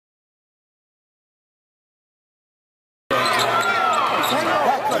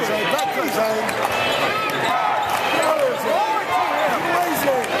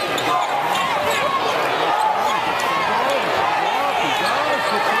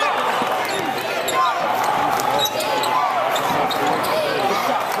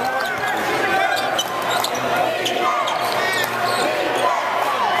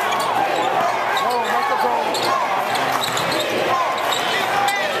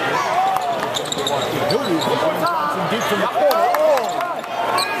Deep from the corner.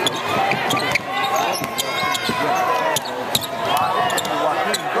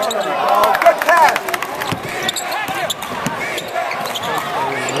 Good pass.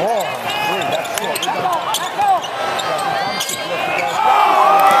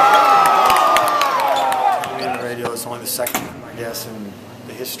 Radio is only the second time, I guess, in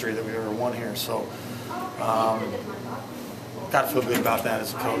the history that we've ever won here. So, got to feel good about that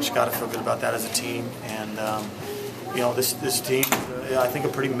as a coach. Got to feel good about that as a team. And you know, this team, I think, a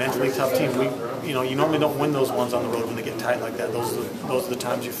pretty mentally tough team. You normally don't win those ones on the road when they get tight like that. Those are the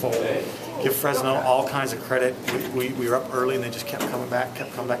times you fold. Give Fresno all kinds of credit. We were up early and they just kept coming back. I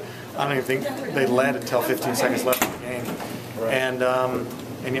don't even think they led until 15 seconds left in the game.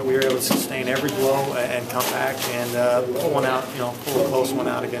 And yet we were able to sustain every blow and come back and pull one out, pull a close one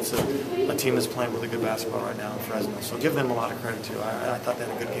out against a team that's playing really good basketball right now in Fresno. So give them a lot of credit too. I thought they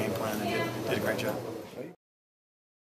had a good game plan and did a great job.